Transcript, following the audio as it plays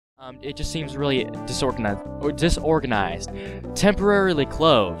It just seems really disorganized. Temporarily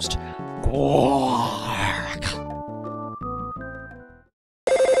closed.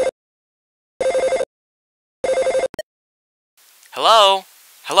 Hello?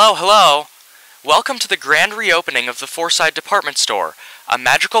 Hello, hello? Welcome to the grand reopening of the Forsyth Department Store, a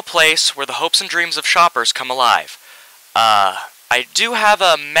magical place where the hopes and dreams of shoppers come alive. I do have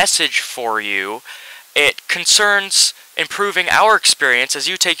a message for you. It concerns improving our experience as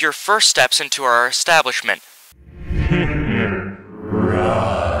you take your first steps into our establishment.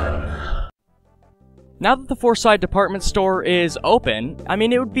 Run. Now that the Forsyth Department Store is open, I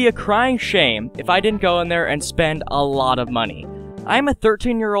mean, it would be a crying shame if I didn't go in there and spend a lot of money. I'm a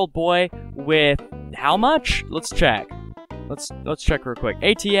 13-year-old boy with how much? Let's check. Let's check real quick.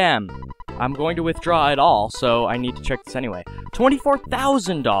 ATM. I'm going to withdraw it all, so I need to check this anyway.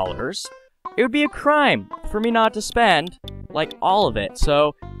 $24,000. It would be a crime for me not to spend, like, all of it.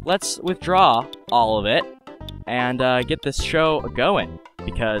 So, let's withdraw all of it and get this show going.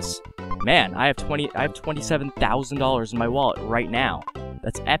 Because, man, I have $27,000 in my wallet right now.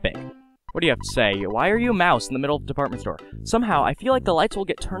 That's epic. What do you have to say? Why are you a mouse in the middle of the department store? Somehow, I feel like the lights will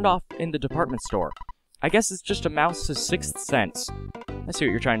get turned off in the department store. I guess it's just a mouse's sixth sense. I see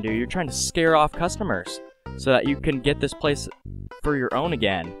what you're trying to do. You're trying to scare off customers so that you can get this place for your own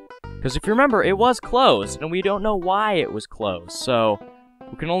again. Because if you remember, it was closed, and we don't know why it was closed, so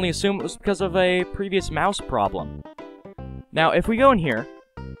we can only assume it was because of a previous mouse problem. Now, if we go in here,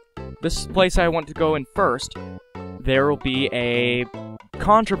 this place I want to go in first, there will be a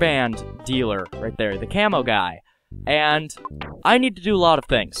contraband dealer right there, the camo guy. And I need to do a lot of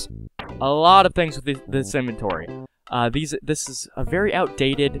things. A lot of things with this inventory. This is a very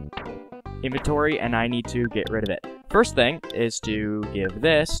outdated inventory, and I need to get rid of it. First thing is to give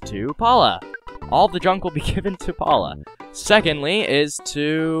this to Paula. All the junk will be given to Paula. Secondly is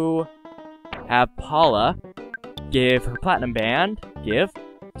to have Paula give her platinum band, give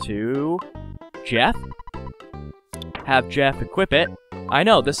to Jeff. Have Jeff equip it. I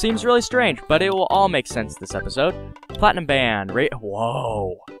know, this seems really strange, but it will all make sense this episode. Platinum band, right?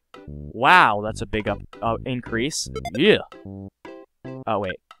 Whoa. Wow, that's a big increase. Yeah. Oh,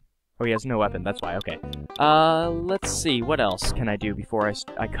 wait. Oh, he has no weapon, that's why, okay. Let's see, what else can I do before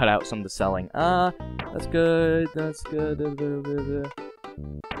I cut out some of the selling? That's good, that's good,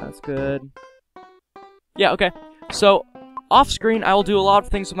 that's good. Yeah, okay. So, off-screen, I will do a lot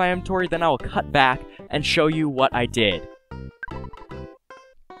of things with my inventory, then I will cut back and show you what I did.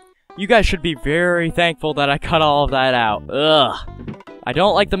 You guys should be very thankful that I cut all of that out. Ugh. I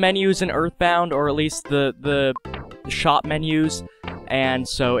don't like the menus in Earthbound, or at least the shop menus, and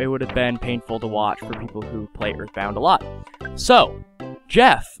so it would have been painful to watch for people who play Earthbound a lot. So,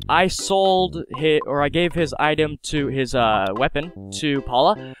 Jeff, I gave his item to his weapon to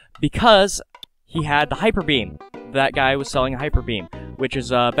Paula because he had the Hyper Beam. That guy was selling a Hyper Beam, which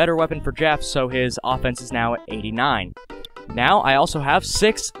is a better weapon for Jeff, so his offense is now at 89. Now, I also have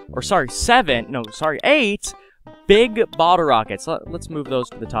 8 big bottle rockets. Let's move those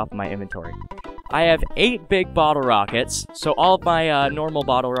to the top of my inventory. I have 8 big bottle rockets, so all of my normal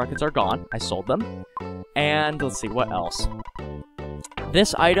bottle rockets are gone. I sold them. And let's see, what else?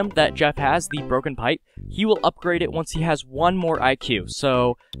 This item that Jeff has, the broken pipe, he will upgrade it once he has 1 more IQ.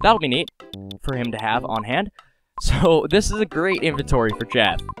 So that'll be neat for him to have on hand. So this is a great inventory for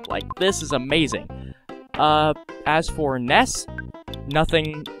Jeff. Like, this is amazing. As for Ness,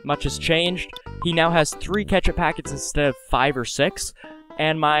 nothing much has changed. He now has 3 ketchup packets instead of 5 or 6.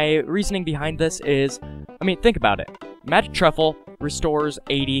 And my reasoning behind this is, I mean, think about it. Magic Truffle restores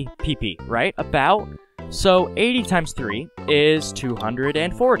 80 PP, right? About. So 80 times 3 is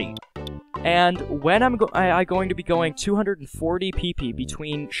 240. And when I'm going to be going 240 PP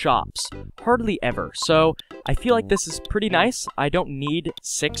between shops? Hardly ever. So I feel like this is pretty nice. I don't need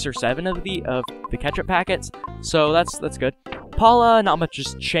 6 or 7 of the ketchup packets. So that's good. Paula, not much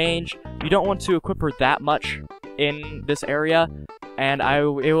has changed. You don't want to equip her that much in this area, and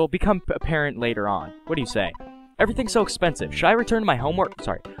it will become apparent later on. What do you say? Everything's so expensive. Should I return to my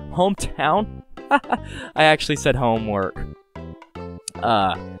hometown? I actually said homework.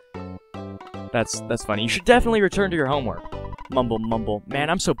 That's funny. You should definitely return to your homework. Mumble, mumble. Man,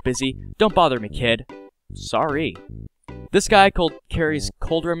 I'm so busy. Don't bother me, kid. Sorry. This guy carries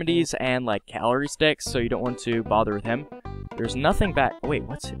cold remedies and, like, calorie sticks, so you don't want to bother with him. There's nothing back. Oh, wait,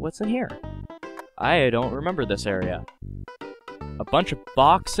 what's in here? I don't remember this area. A bunch of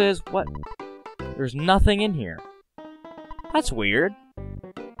boxes? What? There's nothing in here. That's weird.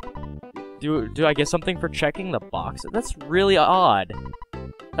 Do I get something for checking the boxes? That's really odd.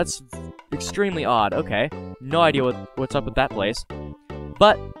 That's extremely odd. Okay. No idea what's up with that place.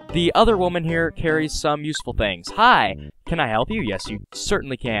 But the other woman here carries some useful things. Hi, can I help you? Yes, you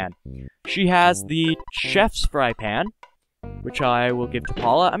certainly can. She has the chef's fry pan, which I will give to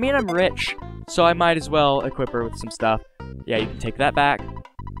Paula. I mean, I'm rich, so I might as well equip her with some stuff. Yeah, you can take that back.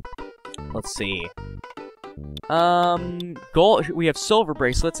 Let's see. Gold. We have silver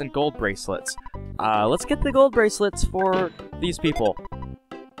bracelets and gold bracelets. Let's get the gold bracelets for these people.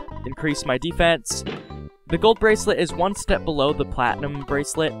 Increase my defense. The gold bracelet is one step below the platinum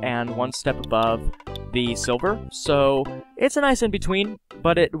bracelet and one step above the silver, so it's a nice in-between,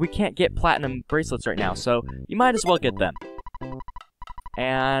 but we can't get platinum bracelets right now, so you might as well get them.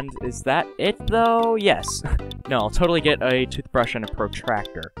 And is that it, though? Yes. No, I'll totally get a toothbrush and a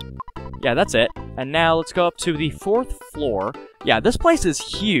protractor. Yeah, that's it. And now let's go up to the 4th floor. Yeah, this place is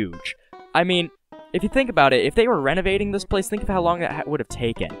huge. I mean, if you think about it, if they were renovating this place, think of how long that would have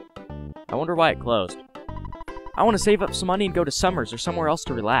taken. I wonder why it closed. I want to save up some money and go to Summers or somewhere else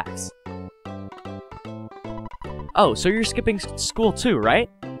to relax. Oh, so you're skipping school too, right?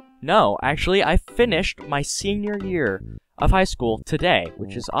 No, actually, I finished my senior year of high school today,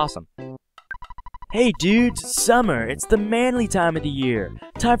 which is awesome. Hey dudes, it's summer. It's the manly time of the year.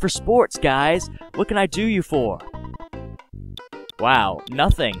 Time for sports, guys. What can I do you for? Wow,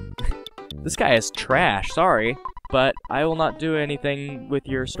 nothing. This guy is trash, sorry. But I will not do anything with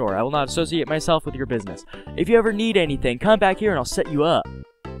your store. I will not associate myself with your business. If you ever need anything, come back here and I'll set you up.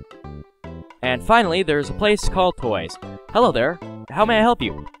 And finally, there's a place called Toys. Hello there. How may I help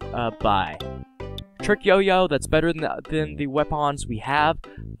you? Bye. Trick yo-yo, that's better than the weapons we have,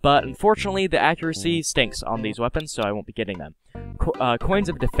 but unfortunately the accuracy stinks on these weapons, so I won't be getting them. Coins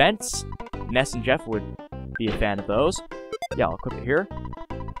of defense. Ness and Jeff would be a fan of those. Yeah, I'll equip it here.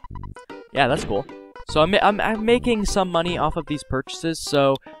 Yeah, that's cool. So I'm making some money off of these purchases,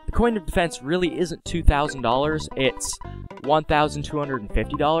 so the coin of defense really isn't $2,000, it's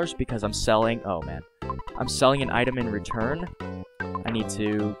 $1,250 because I'm selling, oh man, I'm selling an item in return. I need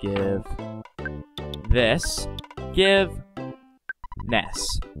to give this, give Ness.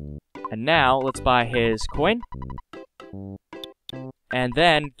 And now, let's buy his coin, and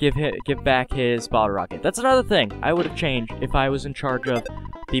then give back his bottle rocket. That's another thing I would have changed if I was in charge of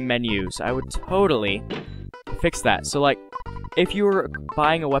the menus. I would totally fix that. So, like, if you were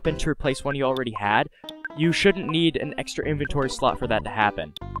buying a weapon to replace one you already had, you shouldn't need an extra inventory slot for that to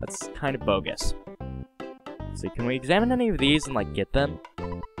happen. That's kind of bogus. So, can we examine any of these and, like, get them?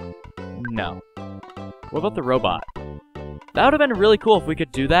 No. What about the robot? That would have been really cool if we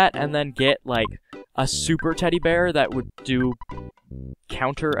could do that and then get, like, a super teddy bear that would do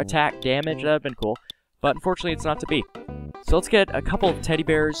counter-attack damage. That would have been cool. But unfortunately, it's not to be. So let's get a couple of teddy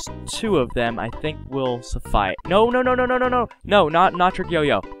bears. 2 of them, I think, will suffice. No, not Trick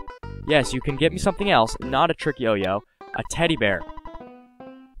Yo-Yo. Yes, you can get me something else, not a Trick Yo-Yo. A teddy bear.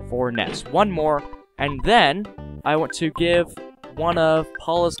 For Ness. 1 more, and then I want to give one of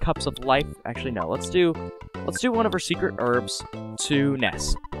Paula's cups of life. Actually, no. Let's do one of her secret herbs to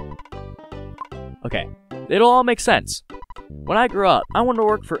Ness. Okay, it'll all make sense. When I grow up, I want to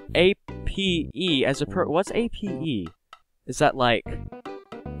work for APE as a what's APE? Is that like...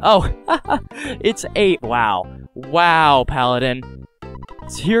 Oh, it's 8. Wow. Wow, Paladin.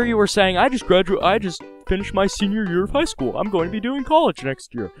 Here you were saying, I just finished my senior year of high school. I'm going to be doing college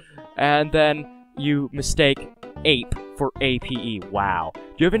next year. And then you mistake APE for APE. Wow. Do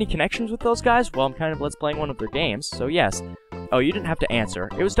you have any connections with those guys? Well, I'm kind of let's playing one of their games, so yes. Oh, you didn't have to answer.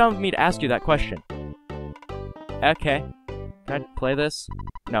 It was dumb of me to ask you that question. Okay. Can I play this?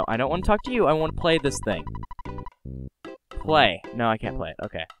 No, I don't want to talk to you. I want to play this thing. Play. No, I can't play it.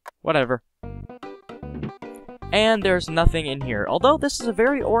 Okay. Whatever. And there's nothing in here. Although this is a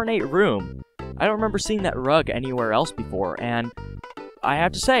very ornate room. I don't remember seeing that rug anywhere else before, and I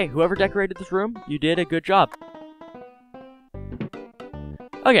have to say, whoever decorated this room, you did a good job.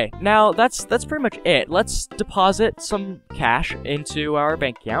 Okay, now that's pretty much it. Let's deposit some cash into our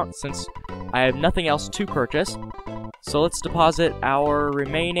bank account since I have nothing else to purchase. So let's deposit our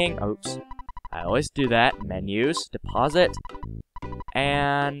remaining... Oops. I always do that. Menus, deposit,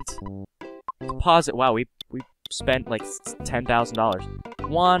 and deposit. Wow, we spent like $10,000.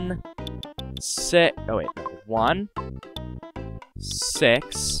 1, 6. Oh wait, no. 1,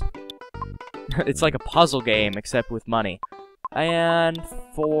 6. It's like a puzzle game except with money. And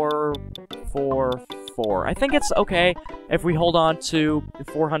 4, 4, 4. I think it's okay if we hold on to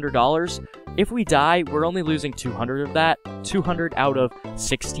 $400. If we die, we're only losing 200 of that. 200 out of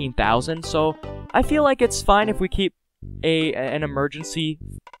 16,000. So I feel like it's fine if we keep an emergency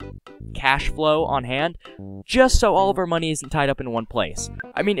cash flow on hand, just so all of our money isn't tied up in one place.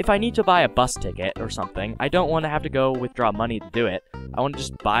 I mean, if I need to buy a bus ticket or something, I don't want to have to go withdraw money to do it. I want to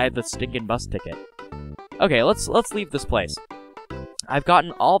just buy the stinking bus ticket. Okay, let's leave this place. I've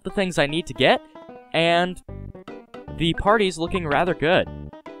gotten all the things I need to get, and the party's looking rather good.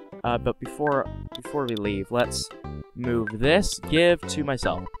 But before we leave, let's move this, give to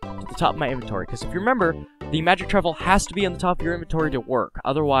myself, to the top of my inventory. Because if you remember, the magic truffle has to be on the top of your inventory to work.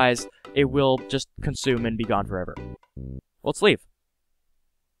 Otherwise, it will just consume and be gone forever. Let's leave.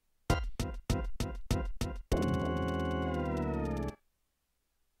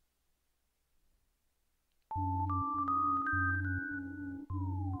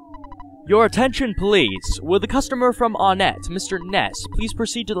 Your attention, please. With a customer from Onnet, Mr. Ness, please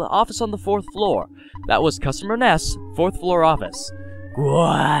proceed to the office on the 4th floor. That was Customer Ness, 4th floor office.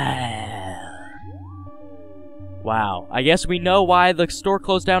 Wow, I guess we know why the store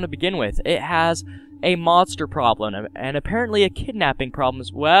closed down to begin with. It has a monster problem, and apparently a kidnapping problem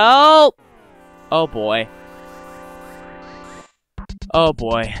as well. Oh boy. Oh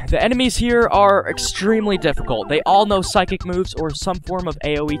boy, the enemies here are extremely difficult. They all know psychic moves or some form of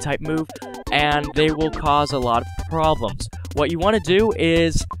AoE type move, and they will cause a lot of problems. What you want to do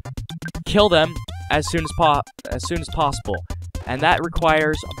is kill them as soon as possible, and that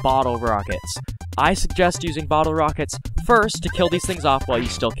requires bottle rockets. I suggest using bottle rockets first to kill these things off while you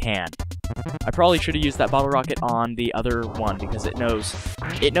still can. I probably should have used that bottle rocket on the other one because it knows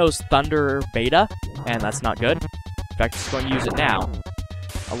Thunder Beta, and that's not good. In fact, it's going to use it now.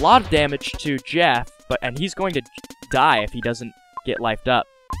 A lot of damage to Jeff, and he's going to die if he doesn't get lifed up.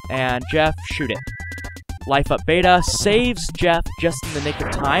 And Jeff, shoot it. Life up Beta saves Jeff just in the nick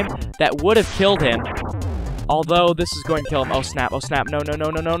of time. That would have killed him. Although this is going to kill him. Oh snap, no, no, no,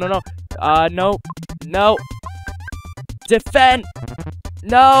 no, no, no, no. No, no. Defend!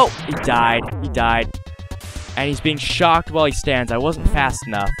 No! He died. And he's being shocked while he stands. I wasn't fast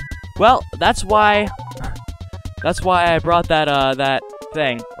enough. Well, that's why I brought that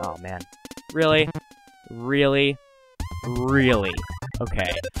thing. Oh man. Really? Really? Really?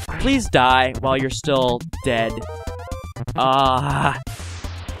 Okay. Please die while you're still dead. Well,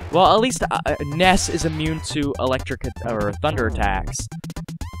 at least Ness is immune to electric or thunder attacks.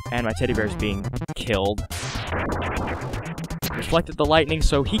 And my teddy bear's being killed. Reflected the lightning,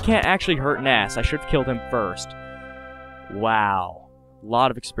 so he can't actually hurt Ness. I should have killed him first. Wow. A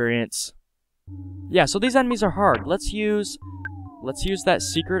lot of experience. Yeah, so these enemies are hard. Let's use that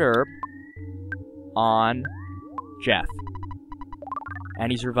secret herb on Jeff.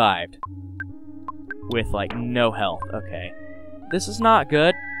 And he's revived. With, like, no health. Okay. This is not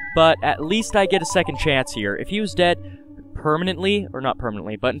good, but at least I get a second chance here. If he was dead permanently, or not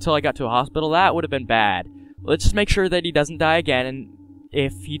permanently, but until I got to a hospital, that would have been bad. Let's just make sure that he doesn't die again, and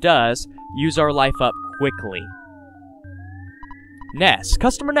if he does, use our life up quickly. Ness,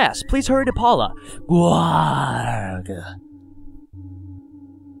 Customer Ness, please hurry to Paula.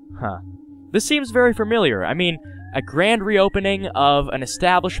 Huh. This seems very familiar. I mean, a grand reopening of an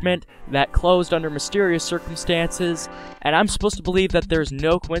establishment that closed under mysterious circumstances, and I'm supposed to believe that there's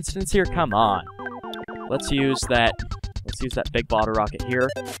no coincidence here? Come on. Let's use that big bottle rocket here.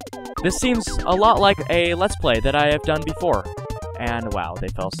 This seems a lot like a Let's Play that I have done before. And wow, they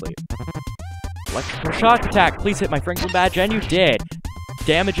fell asleep. Electrical shock attack, please hit my Franklin badge, and you did.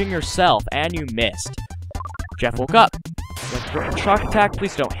 Damaging yourself, and you missed. Jeff woke up. Electrical shock attack,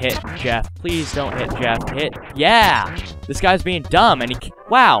 please don't hit Jeff. Please don't hit Jeff. Hit. Yeah! This guy's being dumb, and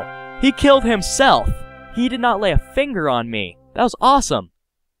wow! He killed himself! He did not lay a finger on me. That was awesome.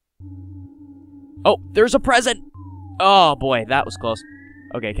 Oh, there's a present! Oh boy, that was close.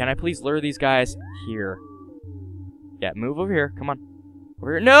 Okay, can I please lure these guys here? Yeah, move over here. Come on.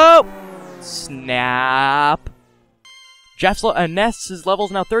 Over here. No! Snap. Jeff's Ness's level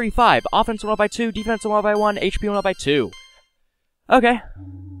is now 35. Offense went up by 2, defense went up by 1, HP went up by 2. Okay.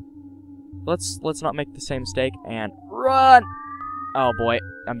 Let's not make the same mistake and run. Oh boy,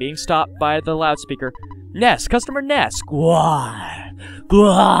 I'm being stopped by the loudspeaker. Ness, Customer Ness. Squad.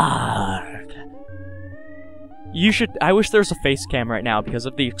 I wish there was a face cam right now because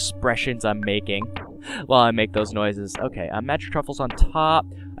of the expressions I'm making while I make those noises. Okay, magic truffles on top.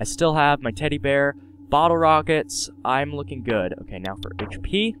 I still have my teddy bear. Bottle rockets. I'm looking good. Okay, now for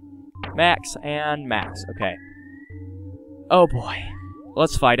HP. Max and max. Okay. Oh boy.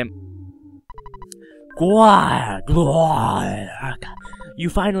 Let's fight him. You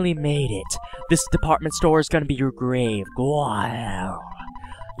finally made it. This department store is gonna be your grave.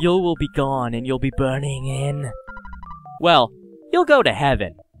 You will be gone and you'll be burning in. Well, you'll go to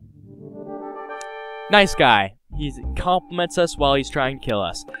heaven. Nice guy. He compliments us while he's trying to kill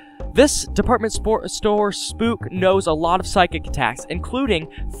us. This department store spook knows a lot of psychic attacks,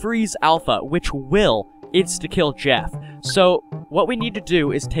 including Freeze Alpha, which will insta-kill Jeff. So what we need to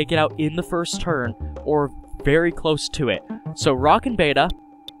do is take it out in the first turn, or very close to it. So Rock and Beta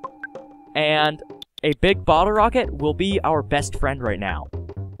and a big bottle rocket will be our best friend right now.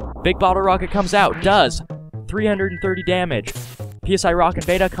 Big bottle rocket comes out, does 330 damage. PSI Rock and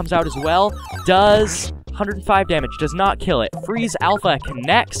Beta comes out as well, does 105 damage, does not kill it. Freeze Alpha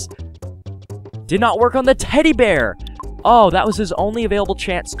connects. Did not work on the teddy bear. Oh, that was his only available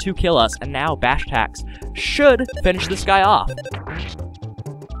chance to kill us, and now Bash Tax should finish this guy off.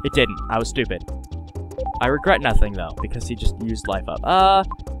 It didn't. I was stupid. I regret nothing, though, because he just used life up.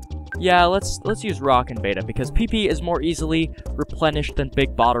 Yeah, let's use Rock and Beta, because PP is more easily replenished than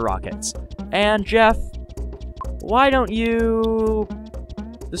big bottle rockets. And Jeff, why don't you...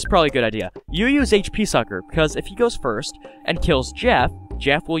 This is probably a good idea. You use HP Sucker, because if he goes first and kills Jeff,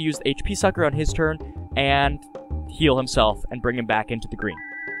 Jeff will use the HP Sucker on his turn and heal himself and bring him back into the green.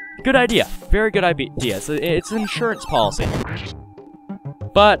 Good idea. Very good idea. It's an insurance policy.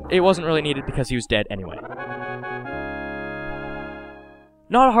 But it wasn't really needed because he was dead anyway.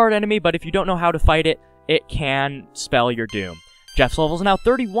 Not a hard enemy, but if you don't know how to fight it, it can spell your doom. Jeff's level is now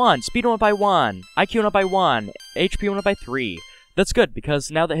 31, speed went up by 1, IQ went up by 1, HP went up by 3. That's good,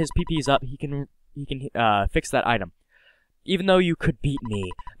 because now that his PP is up, he can fix that item. Even though you could beat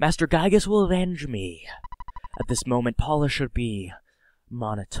me, Master Giygas will avenge me. At this moment, Paula should be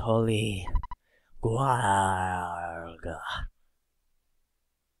Monotoli Guarga.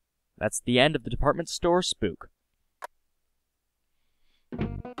 That's the end of the department store spook.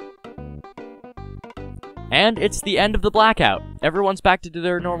 And it's the end of the blackout. Everyone's back to do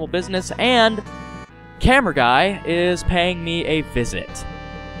their normal business, and Camera Guy is paying me a visit.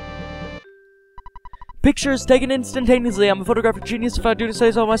 Pictures taken instantaneously. I'm a photographic genius if I do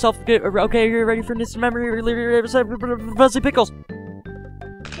say so myself. Okay, you're ready for instant memory. Fuzzy pickles.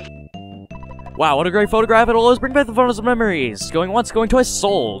 Wow, what a great photograph. It'll always bring back the photos of memories. Going once, going twice,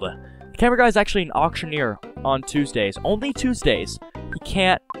 sold. Camera Guy is actually an auctioneer on Tuesdays. Only Tuesdays. He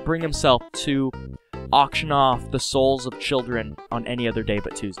can't bring himself to auction off the souls of children on any other day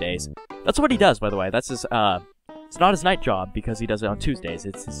but Tuesdays. That's what he does, by the way. That's his, it's not his night job because he does it on Tuesdays.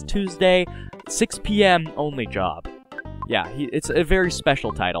 It's his Tuesday, 6 p.m. only job. Yeah, it's a very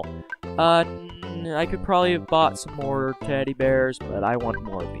special title. I could probably have bought some more teddy bears, but I want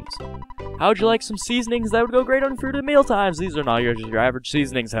more of these. How'd you like some seasonings that would go great on food at mealtimes? These are not your average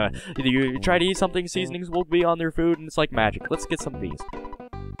seasonings, huh? You try to eat something, seasonings will be on their food, and it's like magic. Let's get some of these.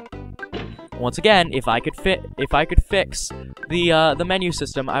 Once again, if I could fix the menu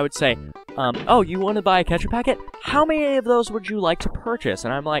system, I would say, oh, you want to buy a ketchup packet? How many of those would you like to purchase?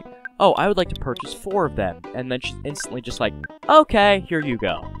 And I'm like, oh, I would like to purchase 4 of them. And then she's instantly just like, okay, here you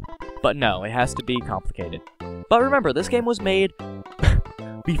go. But no, it has to be complicated. But remember, this game was made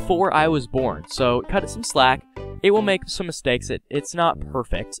before I was born, so cut it some slack. It will make some mistakes. It's not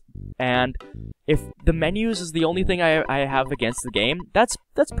perfect. And if the menus is the only thing I have against the game, that's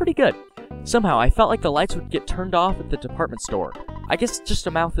pretty good. Somehow, I felt like the lights would get turned off at the department store. I guess it's just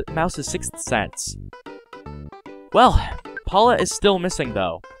a mouse's sixth sense. Well, Paula is still missing,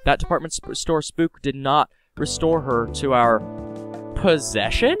 though. That department store spook did not restore her to our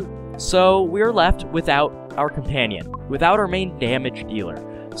possession, so we're left without our companion, without our main damage dealer.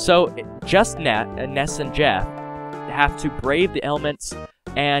 So, just Ness and Jeff have to brave the elements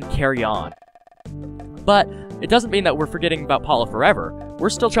and carry on. But it doesn't mean that we're forgetting about Paula forever. We're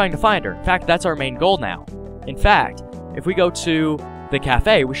still trying to find her. In fact, that's our main goal now. In fact, if we go to the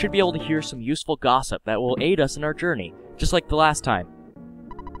cafe, we should be able to hear some useful gossip that will aid us in our journey, just like the last time.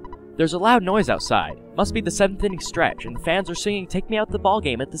 There's a loud noise outside. Must be the 7th inning stretch, and fans are singing "Take Me Out to the Ball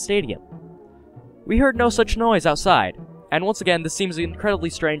Game" at the stadium. We heard no such noise outside. And once again, this seems incredibly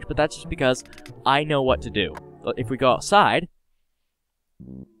strange, but that's just because I know what to do. If we go outside,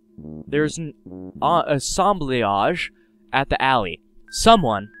 there's an assemblage at the alley.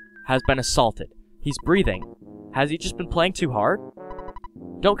 Someone has been assaulted. He's breathing. Has he just been playing too hard?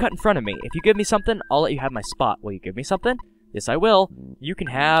 Don't cut in front of me. If you give me something, I'll let you have my spot. Will you give me something? Yes, I will. You can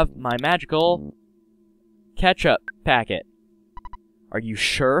have my magical ketchup packet. Are you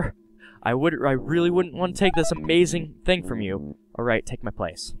sure? I really wouldn't want to take this amazing thing from you. Alright, take my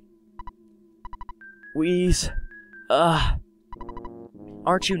place. Wheeze.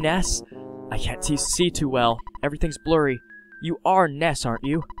 Aren't you Ness? I can't see too well. Everything's blurry. You are Ness, aren't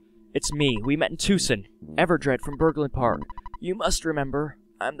you? It's me. We met in Tucson. Everdread from Berglund Park. You must remember,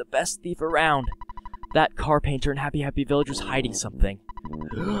 I'm the best thief around. That car painter in Happy Happy Village was hiding something.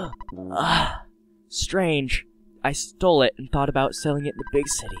 Strange. I stole it and thought about selling it in the big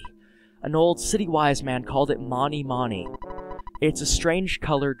city. An old city-wise man called it Mani Mani. It's a strange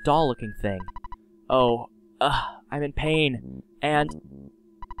colored doll-looking thing. Oh, I'm in pain, and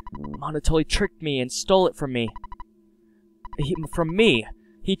Mana totally tricked me and stole it from me.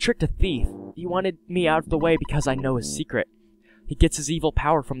 He tricked a thief. He wanted me out of the way because I know his secret. He gets his evil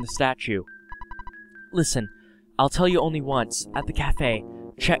power from the statue. Listen, I'll tell you only once, at the cafe.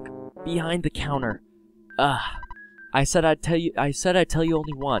 Check behind the counter. I said I'd tell you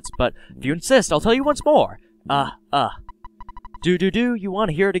only once, but if you insist, I'll tell you once more. Do, you want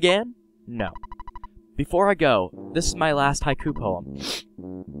to hear it again? No. Before I go, this is my last haiku poem.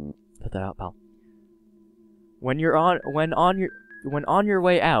 Put that out, pal. When on your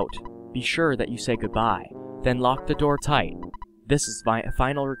way out, be sure that you say goodbye. Then lock the door tight. This is my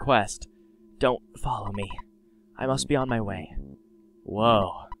final request. Don't follow me. I must be on my way.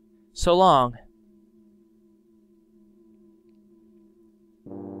 Whoa. So long.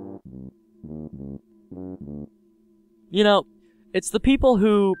 You know, it's the people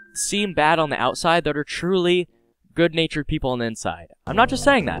who seem bad on the outside that are truly good-natured people on the inside. I'm not just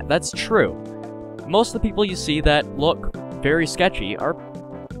saying that. That's true. Most of the people you see that look very sketchy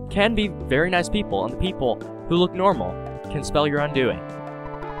can be very nice people, and the people who look normal can spell your undoing.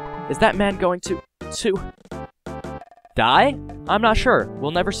 Is that man going to die? I'm not sure.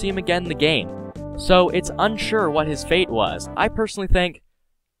 We'll never see him again in the game. So it's unsure what his fate was. I personally think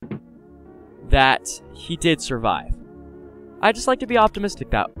that he did survive. I just like to be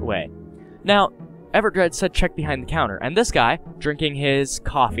optimistic that way. Now, Everdread said check behind the counter, and this guy, drinking his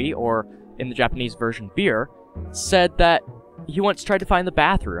coffee, or in the Japanese version, beer, said that he once tried to find the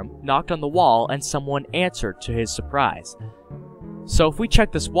bathroom, knocked on the wall, and someone answered to his surprise. So if we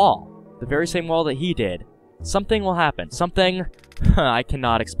check this wall, the very same wall that he did, something will happen. Something I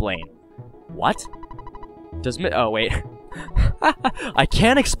cannot explain. What? Oh, wait. I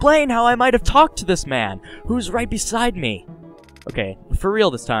can't explain how I might have talked to this man, who's right beside me. Okay, for real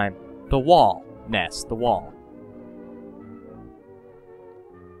this time. The wall. Ness, the wall.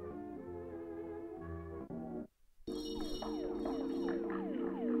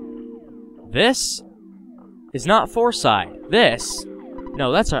 This is not Foreside. This...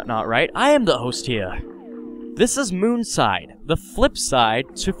 No, that's not right. I am the host here. This is Moonside, the flip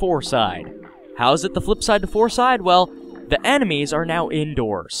side to Foreside. How is it the flip side to Foreside? Well, the enemies are now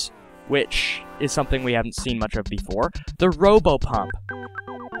indoors, which is something we haven't seen much of before. The Robo-Pump.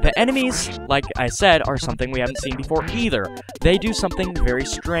 The enemies, like I said, are something we haven't seen before either. They do something very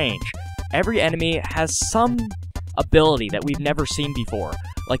strange. Every enemy has some ability that we've never seen before,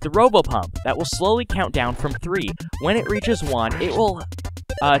 like the Robo-Pump, that will slowly count down from 3. When it reaches 1, it will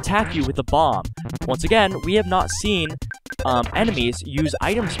attack you with a bomb. Once again, we have not seen enemies use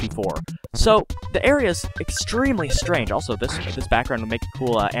items before. So, the area is extremely strange. Also, this background will make a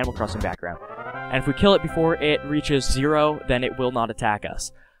cool Animal Crossing background. And if we kill it before it reaches 0, then it will not attack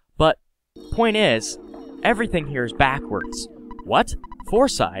us. But, point is, everything here is backwards. What?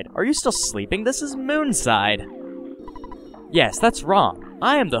 Foreside? Are you still sleeping? This is Moonside. Yes, that's wrong.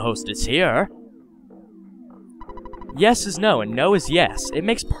 I am the hostess here. Yes is no, and no is yes. It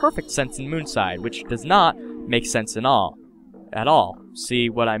makes perfect sense in Moonside, which does not make sense at all. See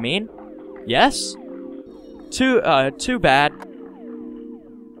what I mean? Yes? Too bad.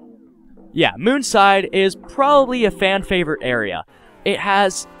 Yeah, Moonside is probably a fan favorite area. It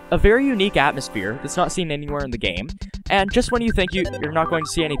has a very unique atmosphere that's not seen anywhere in the game, and just when you think you're not going to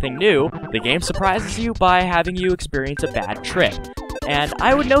see anything new, the game surprises you by having you experience a bad trip. And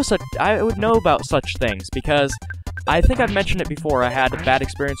I would know about such things because I think I've mentioned it before. I had a bad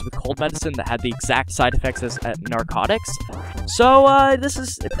experience with cold medicine that had the exact side effects as narcotics. So this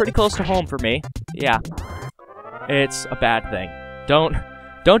is pretty close to home for me. Yeah, it's a bad thing.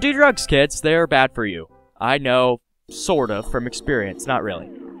 Don't do drugs, kids. They're bad for you. I know, sort of, from experience. Not really.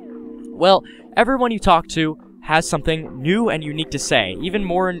 Well, everyone you talk to has something new and unique to say, even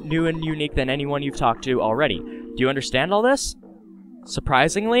more new and unique than anyone you've talked to already. Do you understand all this?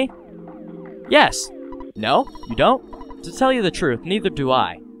 Surprisingly? Yes. No? You don't? To tell you the truth, neither do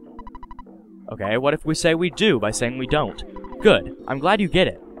I. Okay, what if we say we do by saying we don't? Good. I'm glad you get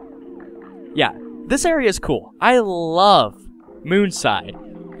it. Yeah, this area is cool. I love Moonside.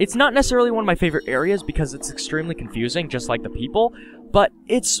 It's not necessarily one of my favorite areas because it's extremely confusing, just like the people, but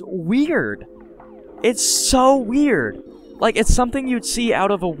it's weird. It's so weird. Like, it's something you'd see out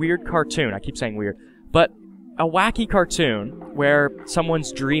of a weird cartoon. I keep saying weird. But a wacky cartoon where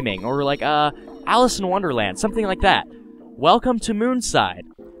someone's dreaming, or like, Alice in Wonderland, something like that. Welcome to Moonside.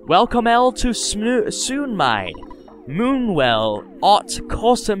 Welcome L to Soonmide. Moonwell Ot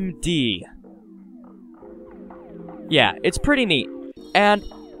Kosum D. Yeah, it's pretty neat. And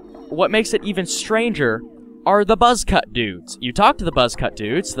what makes it even stranger are the buzz cut dudes. You talk to the buzz cut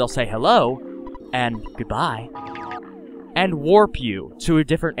dudes, they'll say hello and goodbye, and warp you to a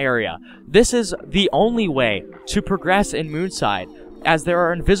different area. This is the only way to progress in Moonside, as there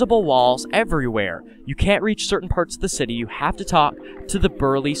are invisible walls everywhere. You can't reach certain parts of the city. You have to talk to the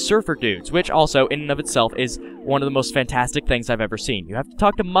burly surfer dudes, which also, in and of itself, is one of the most fantastic things I've ever seen. You have to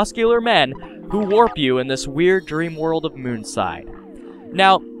talk to muscular men who warp you in this weird dream world of Moonside.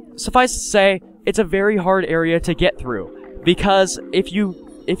 Now, suffice to say, it's a very hard area to get through, because if you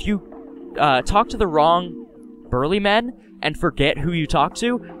talk to the wrong burly men and forget who you talk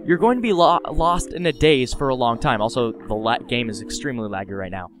to, you're going to be lost in a daze for a long time. Also, the game is extremely laggy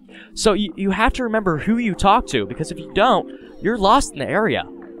right now. So you have to remember who you talk to, because if you don't, you're lost in the area.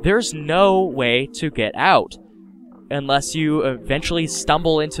 There's no way to get out unless you eventually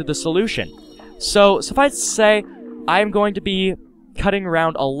stumble into the solution. So, suffice to say, I'm going to be cutting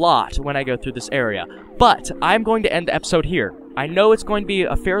around a lot when I go through this area. But I'm going to end the episode here. I know it's going to be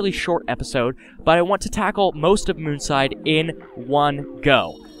a fairly short episode, but I want to tackle most of Moonside in one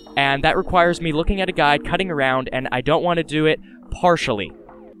go. And that requires me looking at a guide, cutting around, and I don't want to do it partially.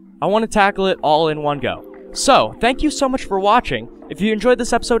 I want to tackle it all in one go. So, thank you so much for watching. If you enjoyed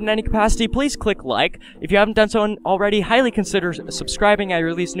this episode in any capacity, please click like. If you haven't done so already, highly consider subscribing. I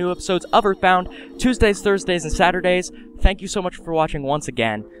release new episodes of Earthbound Tuesdays, Thursdays, and Saturdays. Thank you so much for watching once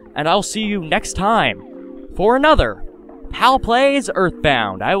again, and I'll see you next time for another PalPlays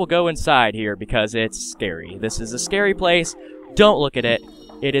Earthbound. I will go inside here because it's scary. This is a scary place. Don't look at it.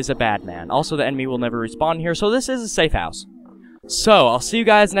 It is a bad man. Also, the enemy will never respawn here, so this is a safe house. So, I'll see you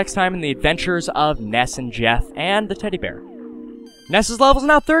guys next time in the adventures of Ness and Jeff and the teddy bear. Ness's level is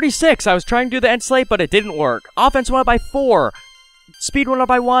now 36. I was trying to do the end slate, but it didn't work. Offense went up by 4. Speed went up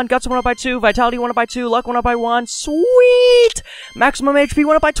by 1. Guts went up by 2. Vitality went up by 2. Luck went up by 1. Sweet! Maximum HP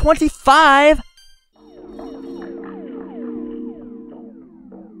went up by 25.